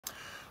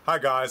Hi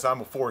guys,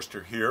 I'm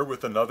Forster here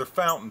with another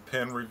fountain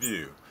pen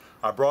review.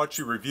 I brought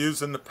you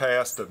reviews in the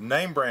past of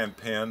name brand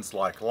pens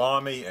like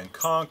Lamy and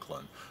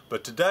Conklin,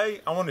 but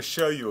today I want to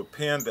show you a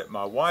pen that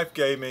my wife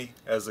gave me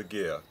as a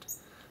gift.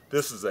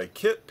 This is a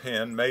kit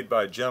pen made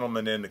by a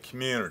gentleman in the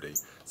community.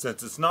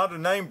 Since it's not a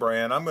name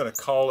brand, I'm going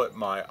to call it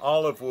my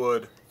olive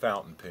wood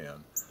fountain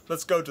pen.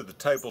 Let's go to the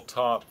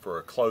tabletop for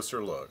a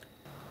closer look.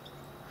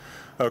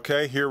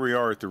 Okay, here we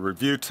are at the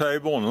review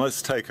table, and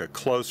let's take a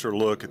closer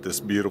look at this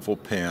beautiful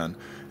pen.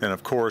 And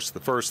of course,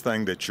 the first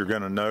thing that you're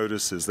going to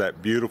notice is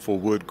that beautiful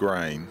wood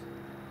grain.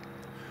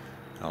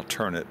 I'll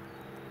turn it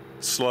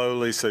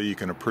slowly so you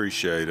can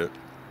appreciate it.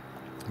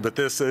 But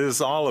this is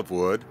olive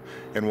wood,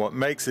 and what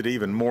makes it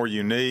even more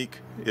unique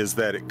is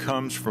that it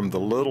comes from the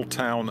little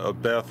town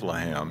of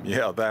Bethlehem.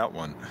 Yeah, that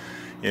one,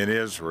 in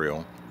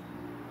Israel.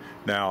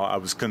 Now, I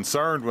was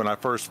concerned when I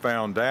first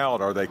found out,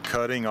 are they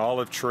cutting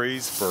olive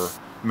trees for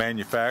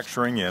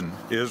manufacturing in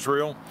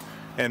Israel?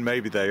 And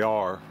maybe they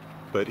are,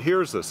 but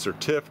here's a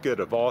certificate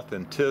of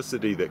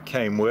authenticity that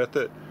came with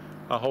it.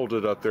 I'll hold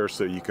it up there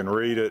so you can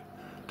read it.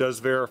 It does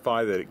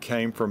verify that it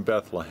came from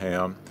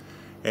Bethlehem,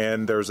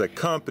 and there's a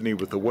company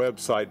with a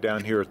website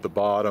down here at the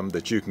bottom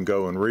that you can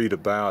go and read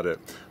about it,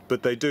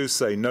 but they do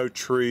say no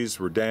trees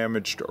were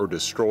damaged or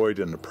destroyed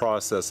in the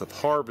process of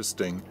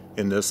harvesting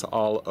in this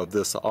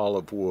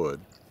olive wood.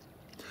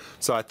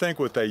 So I think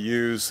what they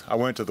use, I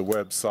went to the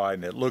website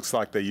and it looks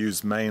like they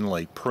use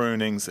mainly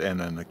prunings and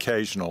an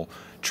occasional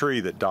tree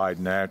that died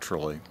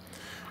naturally.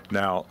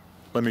 Now,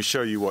 let me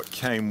show you what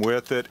came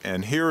with it,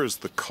 and here is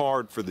the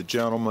card for the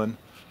gentleman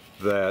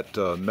that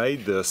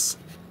made this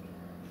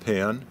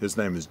pen. His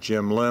name is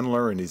Jim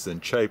Lindler, and he's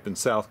in Chapin,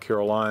 South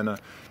Carolina,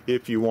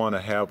 if you want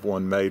to have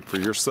one made for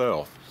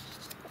yourself.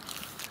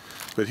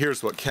 But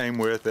here's what came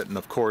with it, and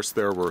of course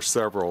there were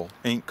several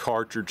ink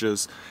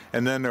cartridges,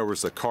 and then there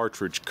was a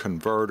cartridge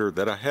converter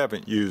that I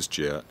haven't used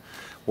yet.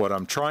 What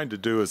I'm trying to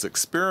do is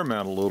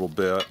experiment a little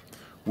bit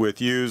with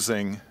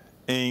using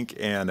ink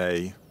and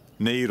a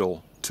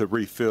needle to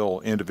refill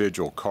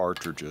individual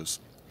cartridges.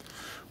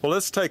 Well,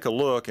 let's take a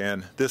look,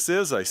 and this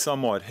is a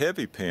somewhat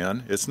heavy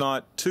pen. It's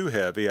not too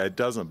heavy. It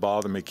doesn't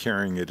bother me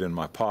carrying it in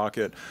my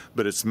pocket,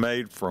 but it's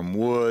made from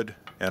wood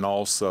and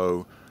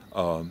also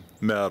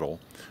metal.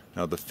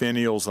 Now the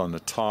finial's on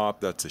the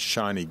top, that's a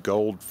shiny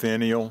gold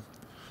finial.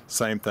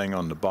 Same thing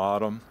on the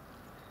bottom.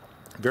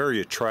 Very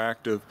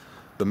attractive.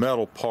 The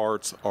metal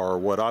parts are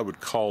what I would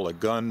call a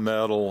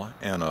gunmetal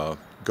and a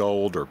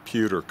gold or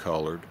pewter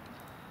colored.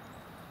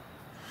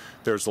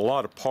 There's a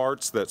lot of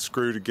parts that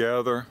screw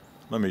together.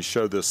 Let me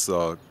show this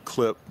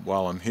clip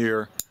while I'm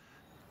here.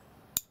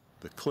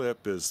 The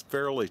clip is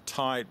fairly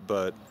tight,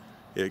 but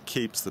it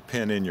keeps the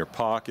pen in your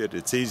pocket.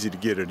 It's easy to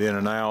get it in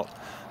and out.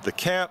 The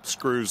cap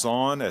screws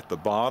on at the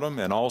bottom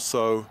and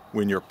also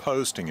when you're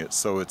posting it,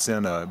 so it's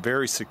in a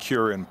very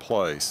secure in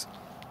place.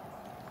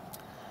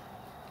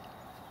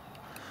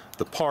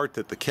 The part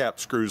that the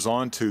cap screws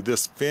onto,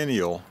 this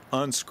finial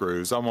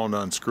unscrews. I won't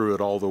unscrew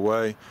it all the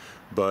way,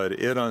 but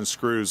it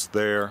unscrews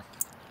there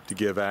to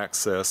give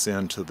access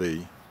into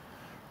the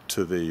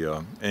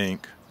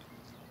ink.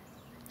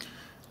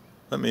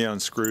 Let me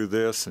unscrew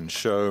this and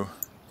show.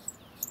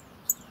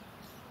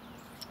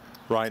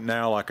 Right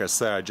now, like I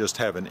say, I just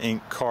have an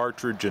ink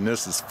cartridge, and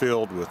this is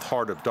filled with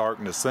Heart of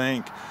Darkness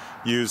ink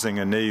using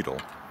a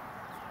needle.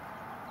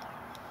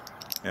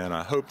 And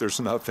I hope there's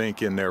enough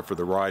ink in there for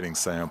the writing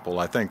sample.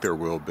 I think there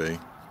will be.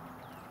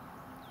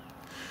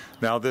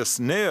 Now this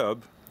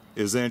nib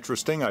is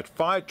interesting. I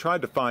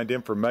tried to find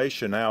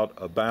information out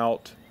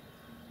about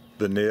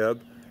the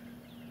nib.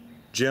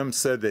 Jim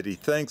said that he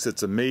thinks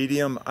it's a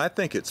medium. I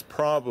think it's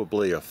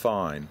probably a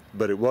fine,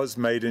 but it was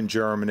made in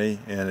Germany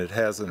and it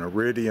has an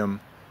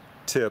iridium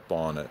tip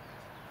on it.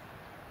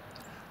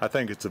 I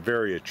think it's a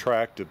very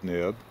attractive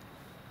nib.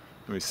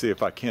 Let me see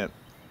if I can't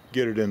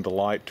get it in the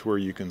light to where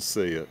you can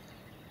see it.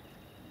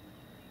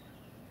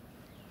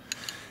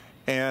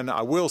 And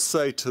I will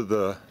say, to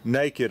the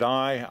naked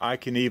eye, I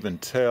can even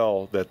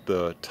tell that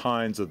the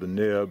tines of the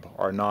nib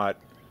are not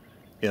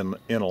in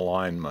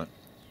alignment.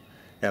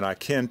 And I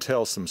can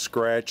tell some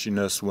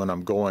scratchiness when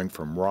I'm going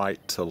from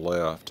right to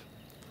left.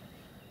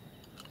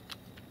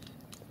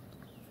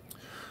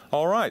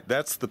 All right,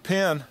 that's the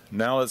pen.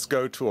 Now let's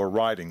go to a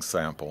writing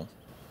sample.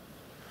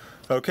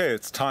 Okay,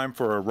 it's time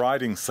for a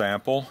writing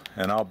sample,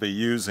 and I'll be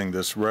using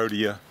this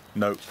Rhodia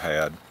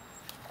notepad.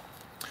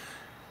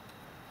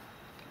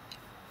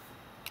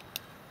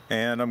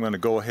 And I'm going to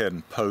go ahead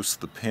and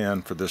post the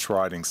pen for this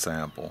writing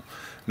sample.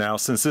 Now,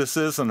 since this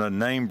isn't a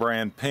name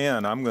brand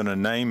pen, I'm going to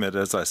name it,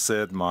 as I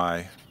said,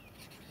 my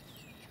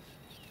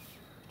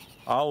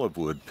olive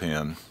wood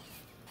pen.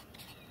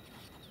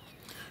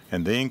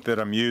 And the ink that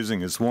I'm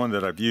using is one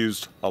that I've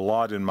used a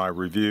lot in my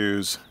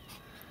reviews.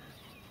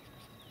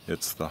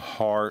 It's the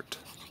Heart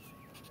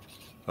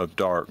of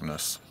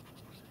Darkness.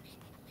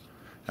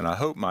 And I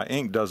hope my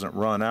ink doesn't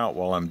run out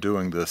while I'm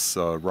doing this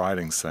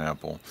writing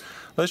sample.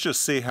 Let's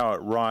just see how it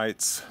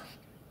writes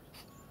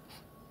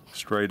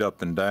straight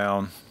up and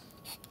down.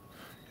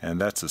 And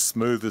that's as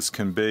smooth as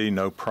can be,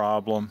 no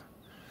problem.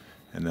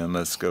 And then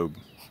let's go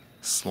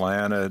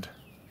slanted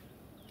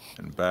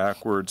and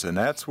backwards, and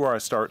that's where I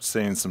start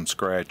seeing some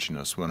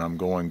scratchiness when I'm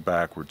going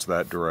backwards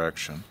that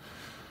direction.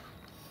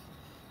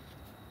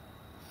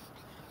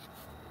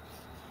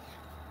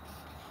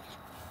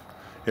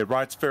 It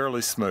writes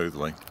fairly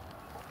smoothly.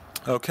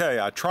 Okay,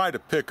 I try to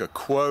pick a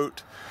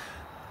quote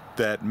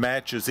that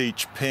matches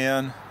each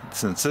pen,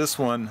 since this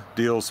one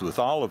deals with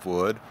olive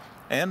wood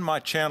and my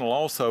channel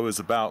also is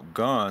about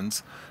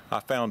guns. I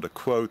found a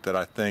quote that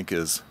I think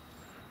is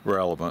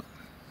relevant.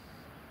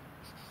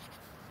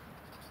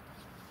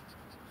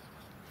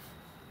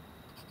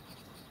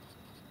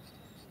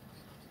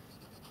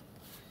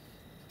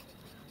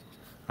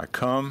 I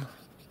come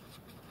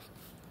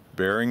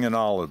bearing an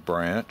olive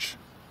branch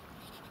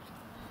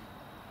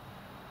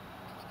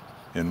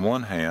in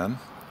one hand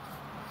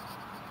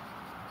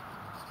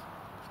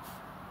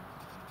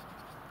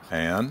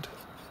and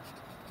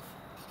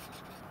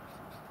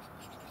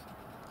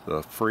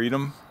the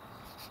Freedom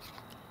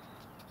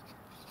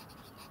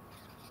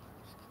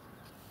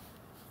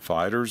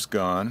fighter's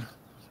gun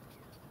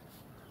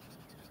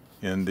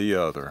in the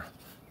other.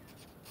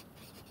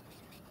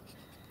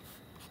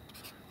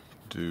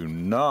 Do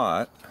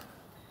not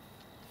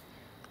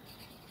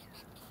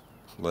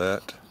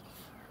let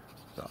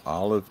the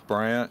olive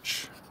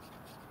branch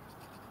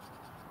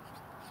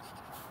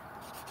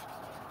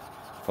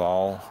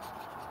fall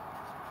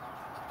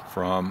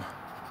from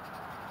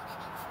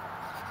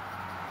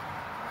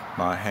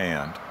my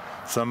hand.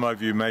 Some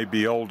of you may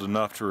be old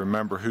enough to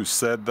remember who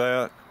said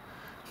that,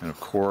 and of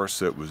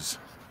course it was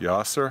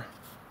Yasser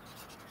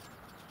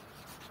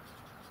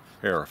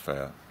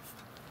Arafat.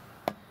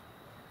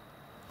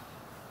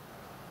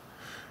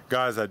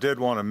 Guys, I did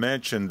want to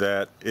mention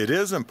that it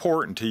is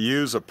important to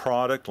use a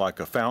product like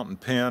a fountain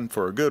pen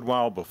for a good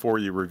while before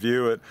you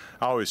review it.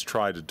 I always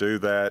try to do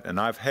that, and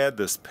I've had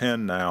this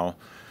pen now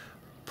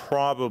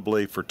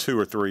probably for 2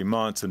 or 3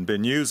 months and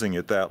been using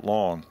it that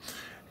long.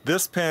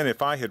 This pen,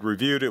 if I had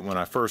reviewed it when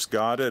I first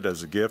got it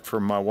as a gift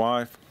from my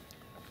wife,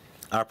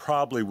 I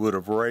probably would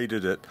have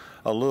rated it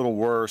a little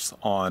worse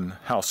on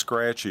how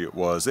scratchy it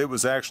was. It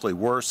was actually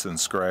worse than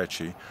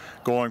scratchy.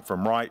 Going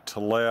from right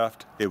to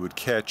left, it would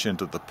catch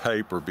into the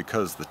paper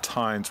because the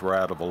tines were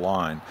out of a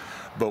line.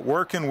 But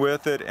working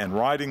with it and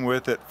writing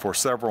with it for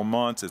several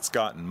months, it's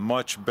gotten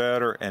much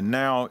better, and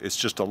now it's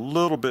just a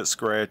little bit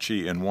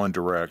scratchy in one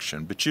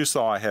direction. But you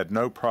saw I had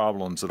no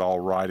problems at all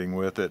writing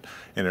with it,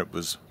 and it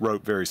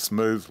wrote very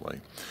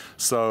smoothly.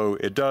 So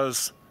it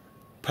does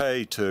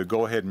pay to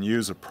go ahead and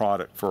use a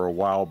product for a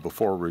while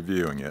before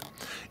reviewing it.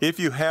 If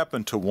you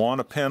happen to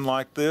want a pen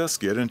like this,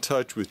 get in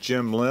touch with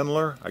Jim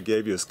Lindler. I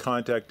gave you his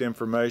contact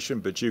information,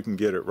 but you can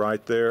get it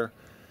right there.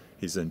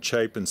 He's in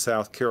Chapin,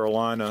 South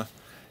Carolina,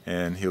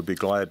 and he'll be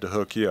glad to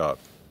hook you up.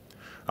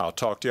 I'll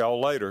talk to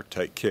y'all later.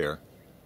 Take care.